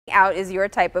Out is your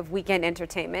type of weekend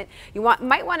entertainment, you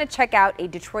might want to check out a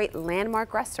Detroit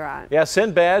landmark restaurant. Yeah,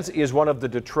 Sinbad's is one of the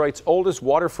Detroit's oldest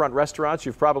waterfront restaurants.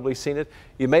 You've probably seen it.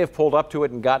 You may have pulled up to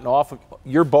it and gotten off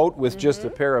your boat with just a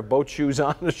pair of boat shoes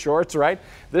on and shorts, right?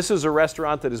 This is a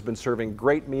restaurant that has been serving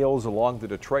great meals along the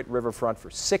Detroit riverfront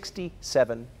for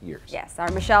 67 years. Yes,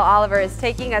 our Michelle Oliver is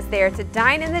taking us there to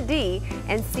dine in the D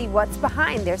and see what's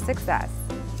behind their success.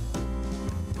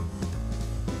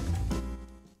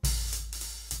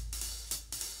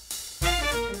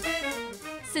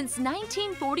 Since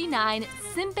 1949,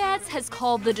 Sinbad's has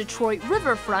called the Detroit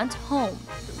riverfront home.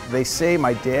 They say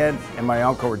my dad and my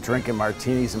uncle were drinking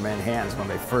martinis in Manhattans when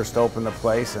they first opened the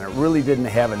place, and it really didn't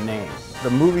have a name. The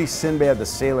movie Sinbad the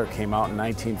Sailor came out in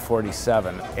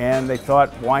 1947, and they thought,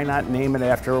 why not name it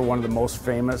after one of the most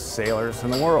famous sailors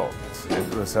in the world?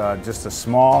 It was just a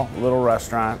small little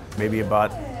restaurant, maybe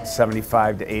about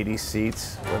 75 to 80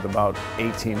 seats, with about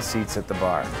 18 seats at the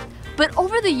bar. But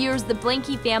over the years, the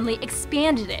Blanke family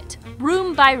expanded it,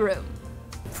 room by room.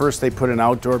 First, they put an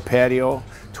outdoor patio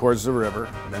towards the river,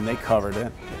 then they covered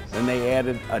it. Then they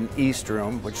added an east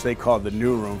room, which they called the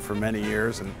new room for many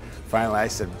years. And finally I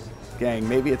said, gang,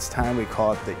 maybe it's time we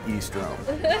call it the east room.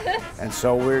 And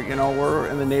so we're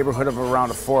in the neighborhood of around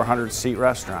a 400-seat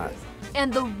restaurant.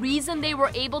 And the reason they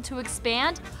were able to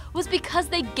expand was because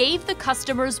they gave the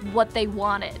customers what they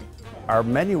wanted. Our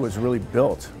menu was really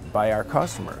built by our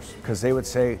customers, because they would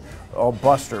say, oh,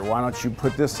 Buster, why don't you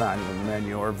put this on the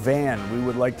menu? Or Van, we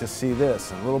would like to see this.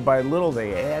 And little by little,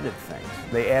 they added things.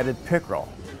 They added pickerel,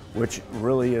 which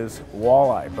really is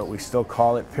walleye, but we still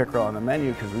call it pickerel on the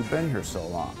menu because we've been here so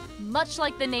long. Much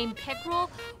like the name pickerel,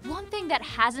 one thing that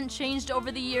hasn't changed over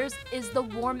the years is the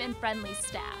warm and friendly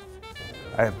staff.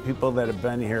 I have people that have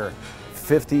been here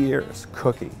 50 years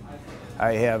cooking.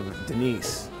 I have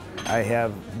Denise. I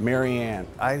have Marianne.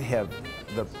 I have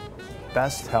the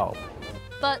best help.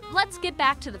 But let's get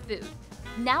back to the food.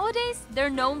 Nowadays, they're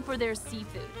known for their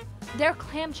seafood. Their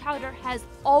clam chowder has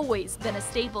always been a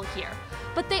staple here,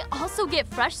 but they also get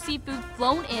fresh seafood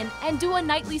flown in and do a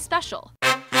nightly special.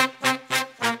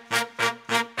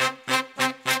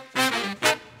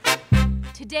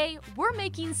 Today, we're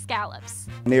making scallops.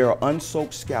 They are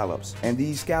unsoaked scallops, and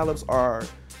these scallops are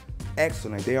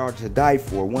excellent. They are to die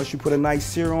for. Once you put a nice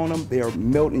sear on them, they are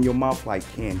melt in your mouth like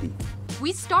candy.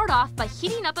 We start off by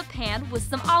heating up a pan with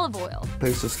some olive oil.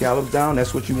 Place the scallops down,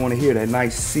 that's what you want to hear, that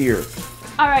nice sear.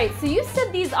 All right, so you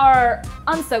said these are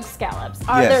unsoaked scallops.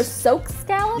 Are there soaked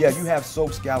scallops? Yeah, you have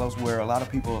soaked scallops where a lot of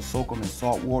people will soak them in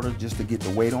salt water just to get the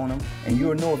weight on them. And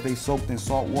you'll know if they soaked in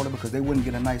salt water because they wouldn't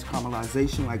get a nice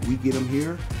caramelization like we get them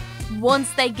here.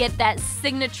 Once they get that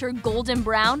signature golden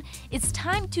brown, it's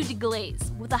time to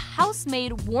deglaze with a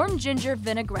house-made warm ginger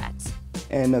vinaigrette.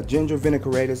 And the ginger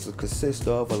vinaigrette consists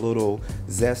of a little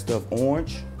zest of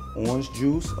orange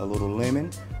juice, a little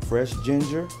lemon, fresh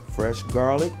ginger, fresh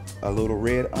garlic, a little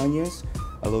red onions,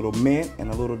 a little mint, and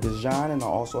a little Dijon, and I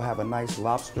also have a nice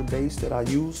lobster base that I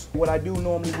use. What I do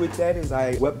normally with that is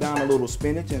I whip down a little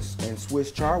spinach and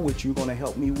Swiss chard, which you're gonna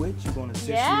help me with. You're gonna assist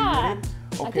me with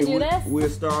it. Okay, I can do this. We'll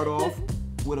start off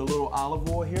with a little olive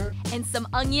oil here. And some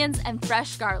onions and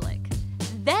fresh garlic.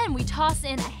 Then we toss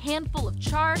in a handful of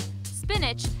chard,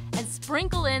 spinach, and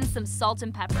sprinkle in some salt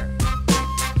and pepper.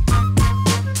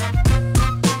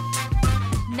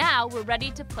 Now we're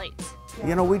ready to plate.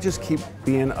 You know, we just keep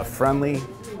being a friendly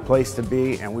place to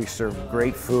be, and we serve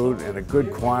great food in a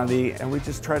good quantity, and we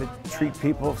just try to treat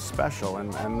people special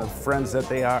and the friends that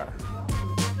they are.